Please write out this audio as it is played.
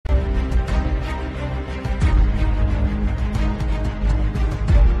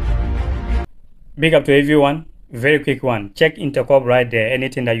Big up to everyone. Very quick one. Check Intercop right there.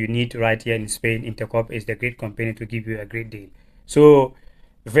 Anything that you need right here in Spain, Intercop is the great company to give you a great deal. So,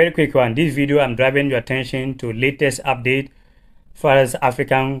 very quick one. This video, I'm driving your attention to latest update as far as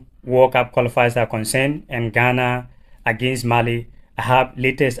African World Cup qualifiers are concerned, and Ghana against Mali. I have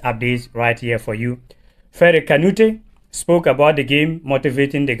latest updates right here for you. Ferry Kanute spoke about the game,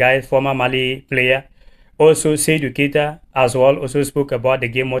 motivating the guy, former Mali player. Also, Seydou Keita as well also spoke about the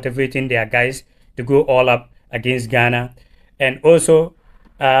game, motivating their guys to go all up against Ghana. And also,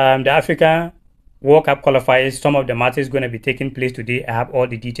 the African World Cup qualifiers, some of the matches going to be taking place today. I have all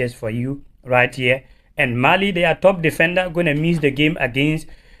the details for you right here. And Mali, their top defender, going to miss the game against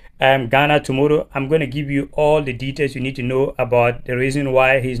Ghana tomorrow. I'm going to give you all the details you need to know about the reason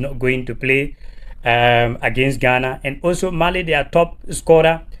why he's not going to play against Ghana. And also Mali, their top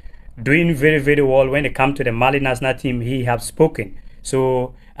scorer, doing very, very well when it comes to the Mali national team. He has spoken.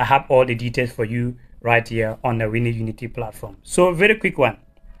 So I have all the details for you right here on the Awini Unity platform. So very quick one.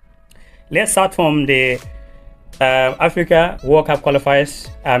 Let's start from the Africa World Cup qualifiers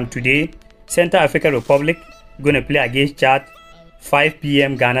today. Central African Republic going to play against Chad, 5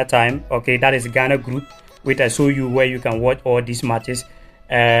 p.m. Ghana time. Okay, that is Ghana group, which I show you where you can watch all these matches.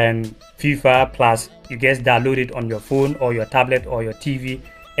 And FIFA Plus, you guys download it on your phone or your tablet or your TV,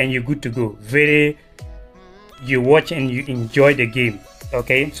 and you're good to go. You watch and you enjoy the game.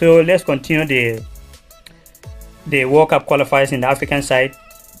 Okay, so let's continue the World Cup qualifiers in the African side.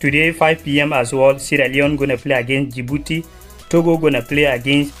 Today, 5 p.m. as well, Sierra Leone going to play against Djibouti. Togo going to play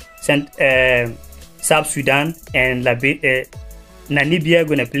against South Sudan, and Namibia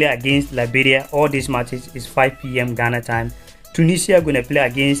going to play against Liberia. All these matches is 5 p.m. Ghana time. Tunisia going to play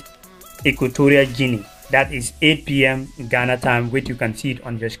against Equatorial Guinea. That is 8 p.m. Ghana time, which you can see it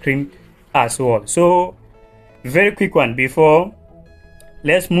on your screen as well. So, very quick one before.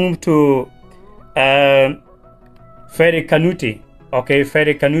 Let's move to Ferry Kanute. Okay,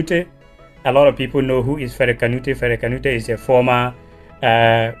 Ferry Kanute. A lot of people know who is Ferry Kanute. Ferry Kanute is a former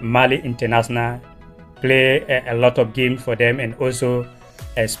Mali international, play a lot of games for them, and also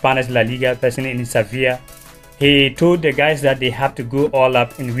a Spanish La Liga person in Sevilla. He told the guys that they have to go all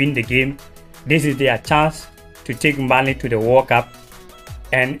up and win the game. This is their chance to take Mali to the World Cup,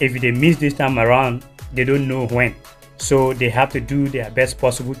 and if they miss this time around, they don't know when. So they have to do their best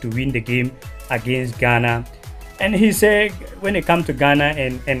possible to win the game against Ghana. And he said when it comes to Ghana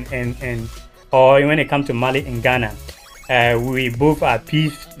or when it comes to Mali and Ghana, we both are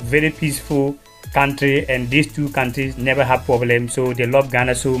very peaceful country, and these two countries never have problems. So they love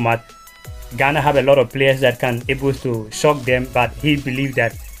Ghana so much. Ghana have a lot of players that can able to shock them, but he believes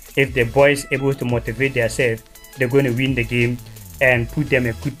that if the boys able to motivate themselves, they're going to win the game and put them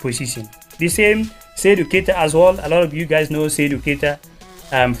in a good position. The same Seydou Keita as well. A lot of you guys know Seydou Keita,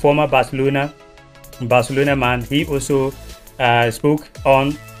 former Barcelona man. He also spoke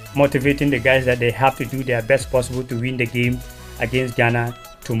on motivating the guys that they have to do their best possible to win the game against Ghana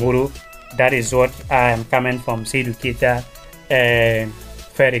tomorrow. That is what I am coming from Seydou Keita and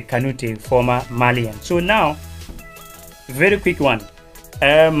Ferry Kanute, former Malian. So now, very quick one.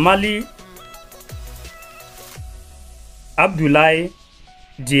 Mali, Abdoulaye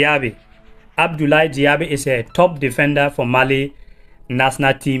Diaby. Abdoulaye Diaby is a top defender for Mali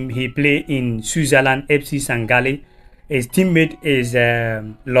national team. He play in Switzerland FC Sangali. His teammate is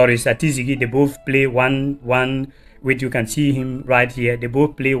Loris Atizigi. They both play one, which you can see him right here. They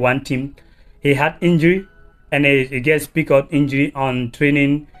both play one team. He had injury, and he gets picked up injury on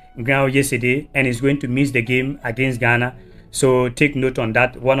training ground yesterday, and he's going to miss the game against Ghana. So take note on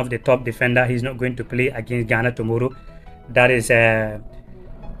that. One of the top defender, he's not going to play against Ghana tomorrow. That is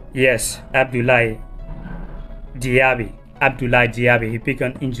yes, Abdoulaye Diaby. He picked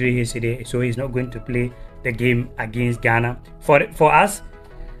on injury yesterday, so he's not going to play the game against Ghana. For us,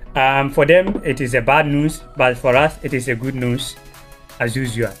 for them it is a bad news, but for us it is a good news as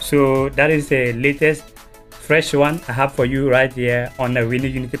usual. So that is the latest fresh one I have for you right here on the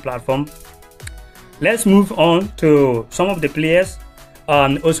Awini Unity platform. Let's move on to some of the players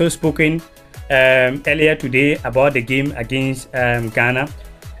also spoken earlier today about the game against Ghana.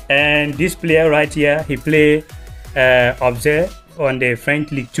 And this player right here, he play observe on the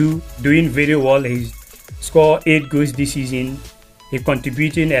French League 2, doing very well. He's scored 8 goals this season. He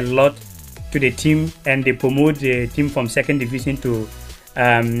contributing a lot to the team, and they promote the team from 2nd division to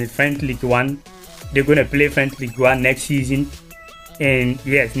French League 1. They're going to play French League 1 next season. And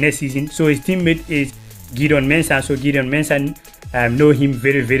yes, next season. So his teammate is Gideon Mensah. So Gideon Mensah know him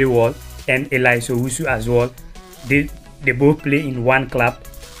very, very well. And Elias Owusu as well. They both play in one club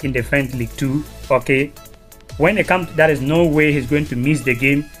in the French League 2. Okay. When it comes, there is no way he's going to miss the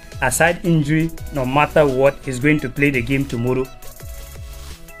game aside injury, no matter what, he's going to play the game tomorrow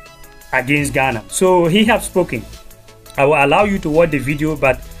against Ghana. So he have spoken. I will allow you to watch the video,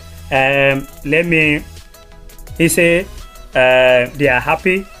 but he said they are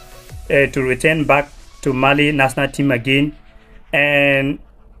happy to return back to Mali national team again, and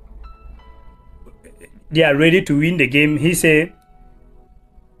they are ready to win the game. He said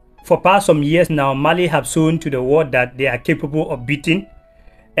for past some years now, Mali have shown to the world that they are capable of beating.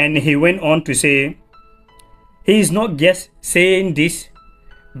 And he went on to say he is not just saying this,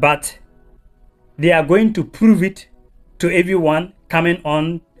 but they are going to prove it to everyone coming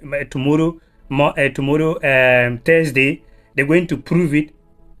on tomorrow Thursday. They're going to prove it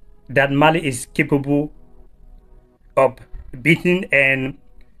that Mali is capable of beating, and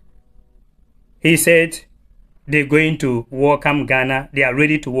he said they're going to welcome Ghana. They are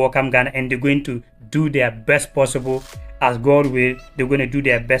ready to welcome Ghana, and they're going to do their best possible. As God will, they're going to do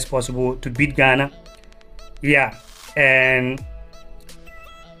their best possible to beat Ghana. Yeah, and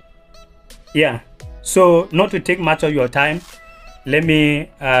yeah. So not to take much of your time, let's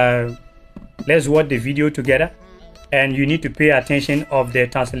watch the video together, and you need to pay attention of the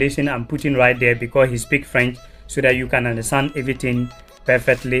translation I'm putting right there because he speaks French, so that you can understand everything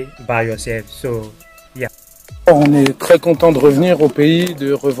perfectly by yourself. So yeah. On est très content de revenir au pays,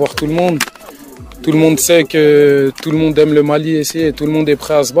 de revoir tout le monde. Tout le monde sait que tout le monde aime le Mali ici et tout le monde est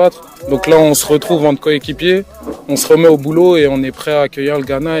prêt à se battre. Donc là, on se retrouve entre coéquipiers, on se remet au boulot et on est prêt à accueillir le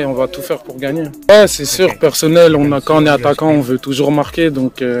Ghana et on va tout faire pour gagner. Ouais, c'est sûr, personnel, quand on est attaquant, on veut toujours marquer.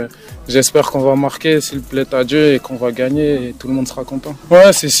 Donc j'espère qu'on va marquer, s'il plaît à Dieu, et qu'on va gagner et tout le monde sera content.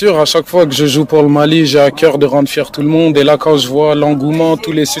 Ouais, c'est sûr, à chaque fois que je joue pour le Mali, j'ai à cœur de rendre fier tout le monde. Et là, quand je vois l'engouement,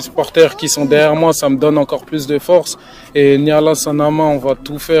 tous les supporters qui sont derrière moi, ça me donne encore plus de force. Et Niala Sanama, on va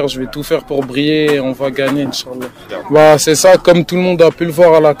tout faire, je vais tout faire pour briller et on va gagner, Inch'Allah. Bah, c'est ça, comme tout le monde a pu le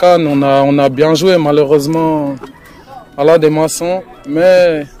voir à la CAN, on a bien joué, malheureusement, à la des maçons,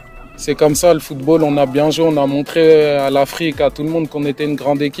 mais c'est comme ça le football, on a bien joué, on a montré à l'Afrique, à tout le monde qu'on était une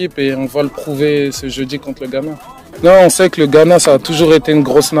grande équipe et on va le prouver ce jeudi contre le Ghana. Non, on sait que le Ghana, ça a toujours été une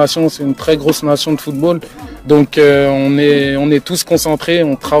grosse nation, c'est une très grosse nation de football. Donc on est tous concentrés,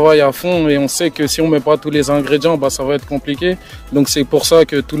 on travaille à fond et on sait que si on ne met pas tous les ingrédients, bah, ça va être compliqué. Donc c'est pour ça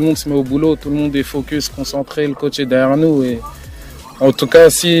que tout le monde se met au boulot, tout le monde est focus, concentré, le coach est derrière nous. Et en tout cas,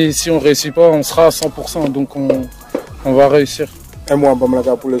 si on ne réussit pas, on sera à 100%, donc on va réussir. Et moi, pour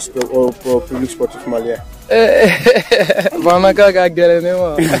le public sportif malien.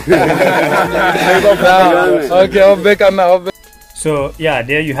 So yeah,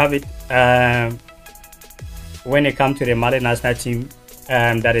 there you have it. When it comes to the Mali national team,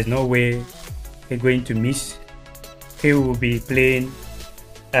 there is no way he's going to miss. He will be playing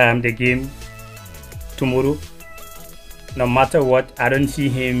the game tomorrow. No matter what, I don't see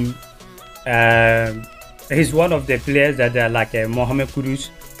him. He's one of the players that are like Mohamed Kudus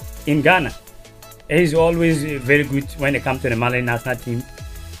in Ghana. He's always very good when it comes to the Mali national team.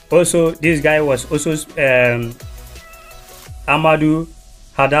 Also, this guy was also Amadou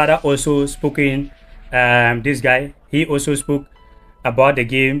Hadara also spoken. This guy, he also spoke about the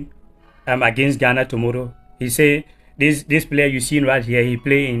game against Ghana tomorrow. He said this player you see right here, he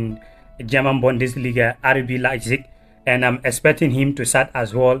play in German Bundesliga RB Leipzig, and I'm expecting him to start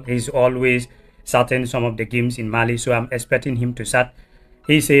as well. He's always starting some of the games in Mali, so I'm expecting him to start.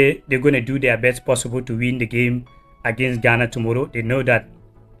 He said they're going to do their best possible to win the game against Ghana tomorrow. They know that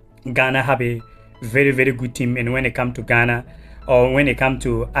Ghana have a very, very good team, and when it comes to Ghana, or when it comes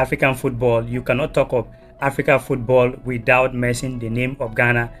to African football, you cannot talk of African football without mentioning the name of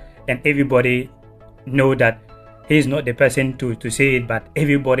Ghana, and everybody know that he's not the person to say it, but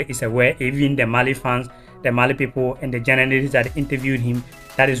everybody is aware, even the Mali fans, the Mali people, and the journalists that interviewed him.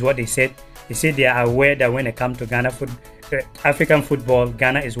 That is what they said. They said they are aware that when it comes to African football,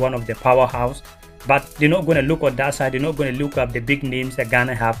 Ghana is one of the powerhouse, but they're not going to look at that side. They're not going to look up the big names that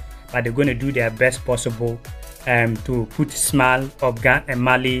Ghana have, but they're going to do their best possible to put smile of Ghana and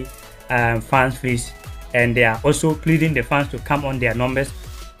Mali fans' face, and they are also pleading the fans to come on their numbers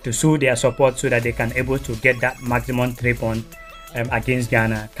to show their support so that they can able to get that maximum 3 points against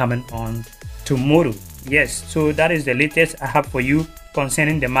Ghana coming on tomorrow. Yes, so that is the latest I have for you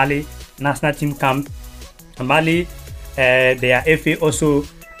concerning the Mali national team camp. Mali, their FA also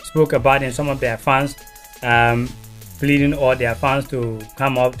spoke about, and some of their fans pleading all their fans to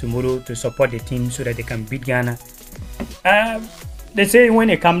come up tomorrow to support the team so that they can beat Ghana. They say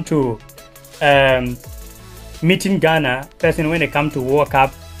when it comes to meeting Ghana, person when it comes to World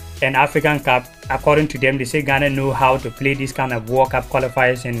Cup and African Cup, according to them, they say Ghana know how to play this kind of World Cup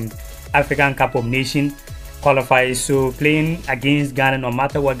qualifiers and African Cup of Nations. qualifiers. So playing against Ghana, no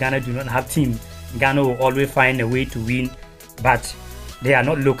matter what, Ghana do not have team. Ghana will always find a way to win, but they are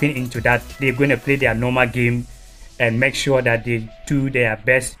not looking into that. They're going to play their normal game and make sure that they do their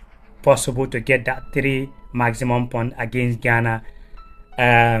best possible to get that 3 maximum point against Ghana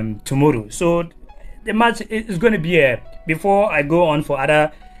tomorrow. So the match is going to be before I go on for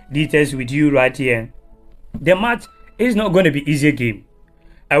other details with you right here, the match is not going to be easy game.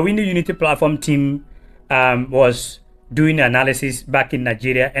 Awini Unity Platform team was doing analysis back in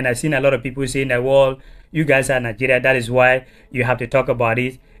Nigeria, and I've seen a lot of people saying that, well, you guys are Nigeria, that is why you have to talk about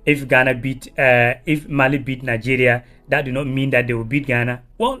it. If Ghana beat, if Mali beat Nigeria, that do not mean that they will beat Ghana.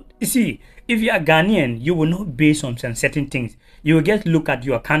 Well, you see, if you are Ghanaian, you will not base on some certain things. You will just look at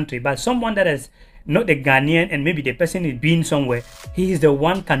your country. But someone that is not a Ghanaian and maybe the person is being somewhere, he is the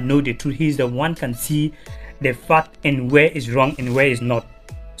one can know the truth. He is the one can see the fact and where is wrong and where is not.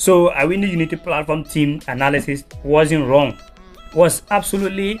 So Awini Unity Platform team analysis wasn't wrong. Was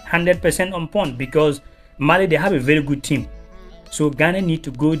absolutely 100% on point, because Mali, they have a very good team. So Ghana need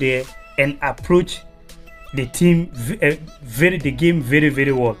to go there and approach the team the game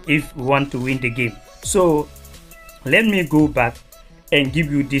very well if we want to win the game. So let me go back and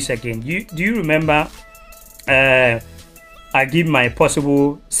give you this again. Do you remember I give my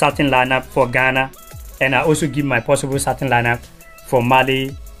possible starting lineup for Ghana, and I also give my possible starting lineup for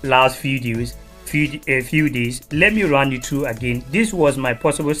Mali last few days. Let me run you through again. This was my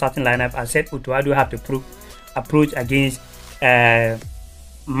possible starting lineup. I said Otuado have to approach against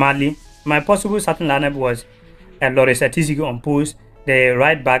Mali. My possible starting lineup was Lawrence Atizigi on post, the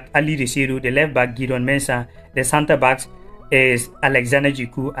right back Ali Desiru, the left back Gideon Mensah, the center backs is Alexander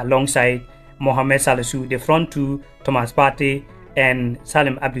Jiku alongside Mohamed Salisu, the front two Thomas Partey and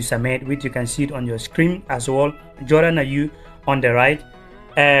Salim Abdul Samed, which you can see it on your screen as well. Jordan Ayew on the right,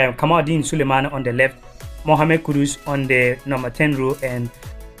 Kamaldeen Suleiman on the left, Mohamed Kudus on the number 10 row, and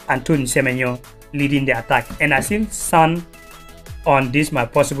Antoine Semenyo leading the attack. And I see Son on this my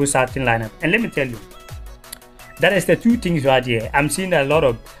possible starting lineup. And let me tell you, that is the two things right here. I'm seeing a lot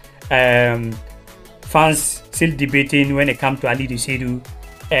of fans still debating when it comes to Ali Desiru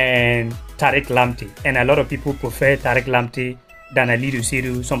and Tariq Lamptey, and a lot of people prefer Tariq Lamptey than Ali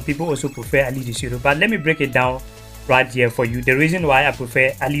Desiru. Some people also prefer Ali Desiru, but let me break it down right here for you. The reason why I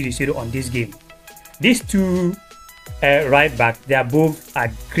prefer Ali Desiru on this game, these two right backs, they are both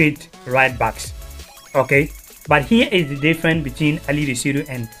great right backs, okay? But here is the difference between Ali Desiru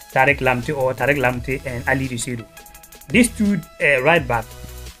and Tariq Lamptey, or Tariq Lamptey and Ali Desiru. These two right back,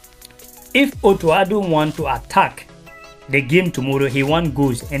 if Otuado want to attack the game tomorrow, he want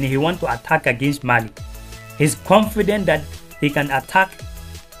goals and he want to attack against Mali, he's confident that he can attack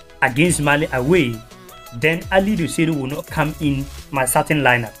against Mali away, then Ali Desiru will not come in my starting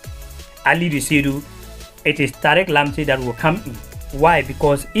lineup. Ali Desiru, it is Tariq Lamptey that will come in. Why?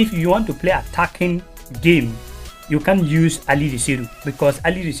 Because if you want to play attacking game, you can use Ali Desiru, because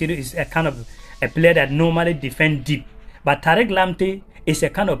Ali Desiru is a kind of a player that normally defend deep, but Tariq Lamptey is a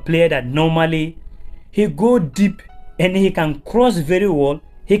kind of player that normally he go deep and he can cross very well.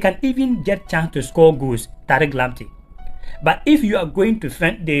 He can even get chance to score goals, Tariq Lamptey. But if you are going to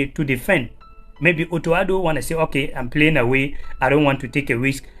defend, maybe Otuado want to say, okay, I'm playing away, I don't want to take a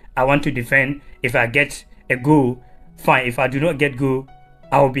risk, I want to defend. If I get a goal, fine. If I do not get goal,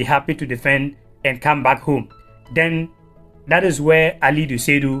 I will be happy to defend and come back home. Then that is where Ali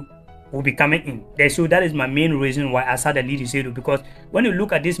Desiru will be coming in. So that is my main reason why I said Ali Desiru, because when you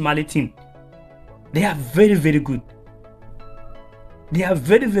look at this Mali team, they are very good. They are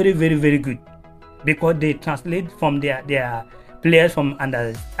very good, because they translate from their players from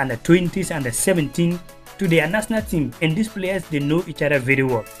under 20s, under 17 to their national team, and these players, they know each other very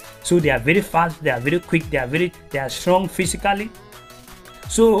well. So they are very fast, they are very quick, they are strong physically.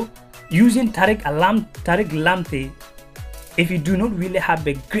 So using Tariq Lamptey, if you do not really have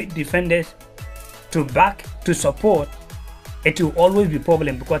a great defenders to back, to support, it will always be a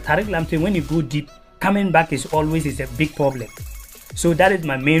problem, because Tariq Lamptey, when you go deep, coming back is always a big problem. So that is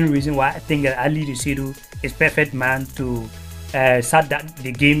my main reason why I think that Ali Desiru is perfect man to start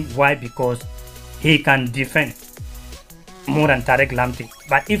the game. Why? Because he can defend more than Tariq Lamptey.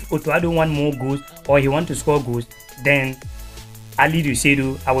 But if Otuado want more goals, or he want to score goals, then Ali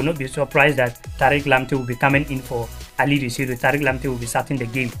Desiru, I will not be surprised that Tariq Lamptey will be coming in for Ali Desiru. Tariq Lamptey will be starting the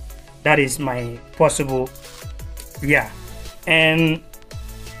game. That is my possible, yeah. And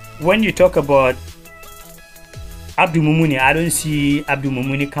when you talk about Abdul Mumuni, I don't see Abdul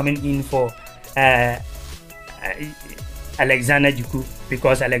Mumuni coming in for Alexander Jiku,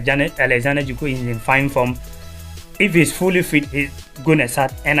 because Alexander Jiku is in fine form. If he's fully fit, he's gonna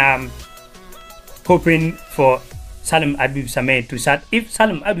start. And hoping for Salim Abdul Sameh to start. If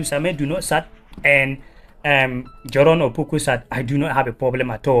Salim Abdul Sameh do not start and Joron Opoku start, I do not have a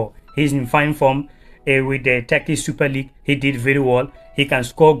problem at all. He's in fine form with the Turkish Super League. He did very well. He can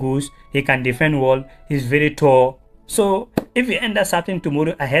score goals. He can defend well. He's very tall. So if he end up starting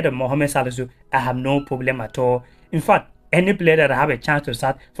tomorrow ahead of Mohamed Salisu, I have no problem at all. In fact, any player that I have a chance to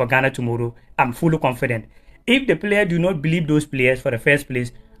start for Ghana tomorrow, I'm fully confident. If the player do not believe those players for the first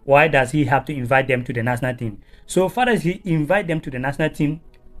place, why does he have to invite them to the national team? So far as he invite them to the national team,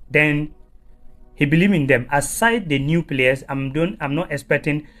 then he believe in them. Aside the new players, I'm not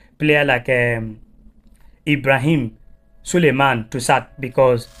expecting player like Ibrahim Suleiman to start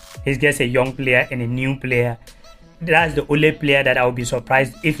because he's just a young player and a new player. That's the only player that I will be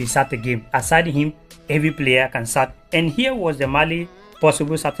surprised if he start the game. Aside him, every player can start. And here was the Mali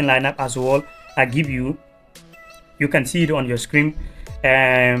possible starting lineup as well. I give you. You can see it on your screen.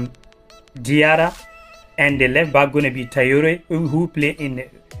 Diarra, and the left back going to be Traoré, who play in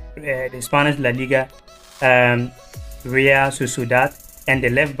the Spanish La Liga, Real Sociedad, and the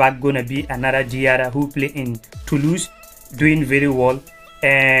left back going to be another Diarra who play in Toulouse, doing very well,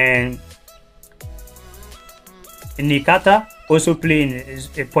 and Nikata also play in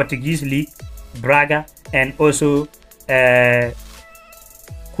a Portuguese league, Braga, and also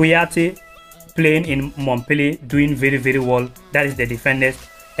Kouyaté playing in Montpellier, doing very well. That is the defenders.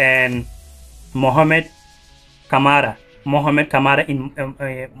 And Mohamed Kamara in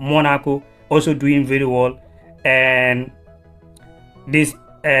Monaco, also doing very well. And this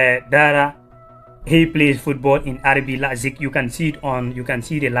Dara, he plays football in RB Leipzig. You can see it on. You can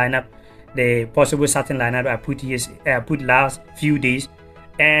see the lineup, the possible starting lineup I put last few days.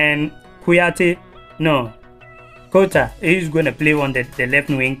 And Kouyaté, no, Kota is going to play on the left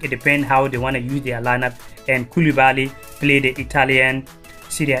wing. It depends how they want to use their lineup. And Koulibaly play the Italian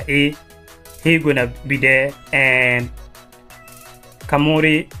Serie A. He's going to be there. And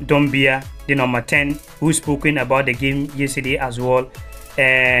Kamori Dombia, the number 10, who spoken about the game yesterday as well.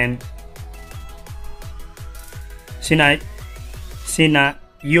 And Sina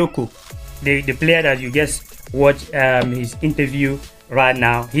Yoko, the player that you just watch his interview right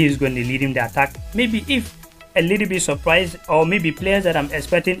now, he is going to lead him the attack. Maybe if a little bit surprised, or maybe players that I'm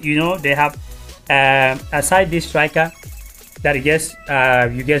expecting, you know, they have aside this striker that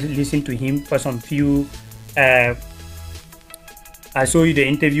you just listen to him for some few. I show you the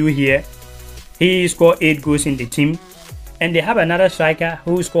interview here. He scored 8 goals in the team, and they have another striker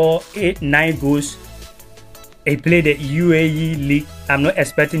who scored 9 goals. He played the UAE league. I'm not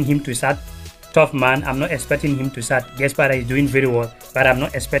expecting him to start. Tough man, I'm not expecting him to start. Gaspar is doing very well, but I'm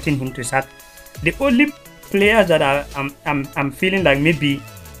not expecting him to start. The only players that I'm feeling like maybe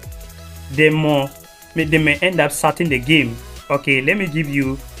they may end up starting the game. Okay, let me give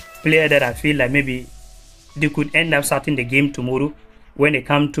you player that I feel like maybe they could end up starting the game tomorrow when they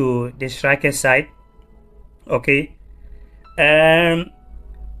come to the striker side. Okay,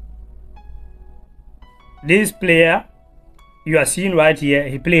 this player you are seeing right here,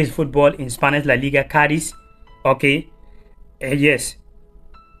 he plays football in Spanish La Liga, Cadiz. Okay, yes,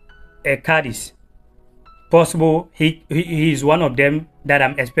 Cadiz. Possible he is one of them that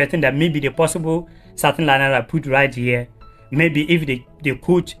I'm expecting that maybe the possible starting lineup I put right here. Maybe if the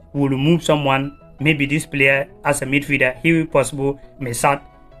coach will remove someone, maybe this player as a midfielder, he will possible may start.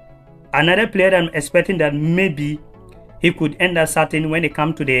 Another player that I'm expecting that maybe he could end up starting when they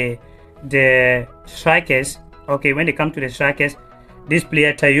come to the strikers. Okay, when they come to the strikers, this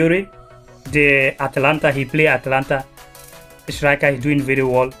player Traoré, the Atalanta, he play Atalanta striker, is doing very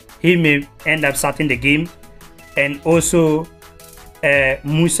well. He may end up starting the game. And also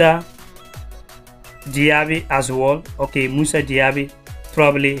Moussa Diaby as well. Okay, Moussa Diaby,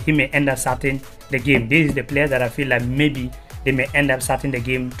 probably he may end up starting the game. This is the player that I feel like maybe they may end up starting the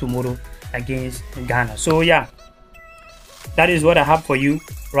game tomorrow against Ghana. So yeah, that is what I have for you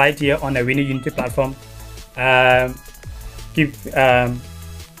right here on the Awini Unity platform. Keep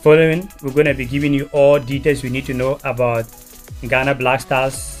following. We're going to be giving you all details you need to know about Ghana Black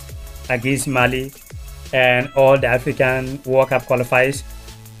Stars against Mali and all the African World Cup qualifiers.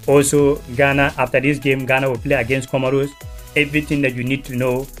 Also, Ghana, after this game, Ghana will play against Comoros. Everything that you need to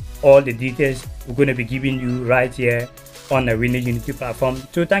know, all the details, we're going to be giving you right here on the Awini Unity platform.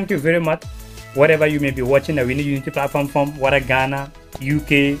 So thank you very much. Whatever you may be watching the Awini Unity platform from, whether Ghana,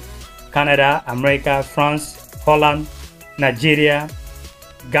 UK, Canada, America, France, Holland, Nigeria,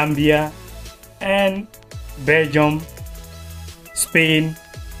 Gambia, and Belgium, Spain,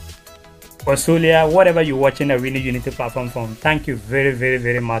 Australia, whatever you're watching the Awini Unity platform from. Thank you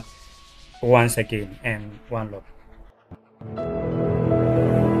very much once again, and one love.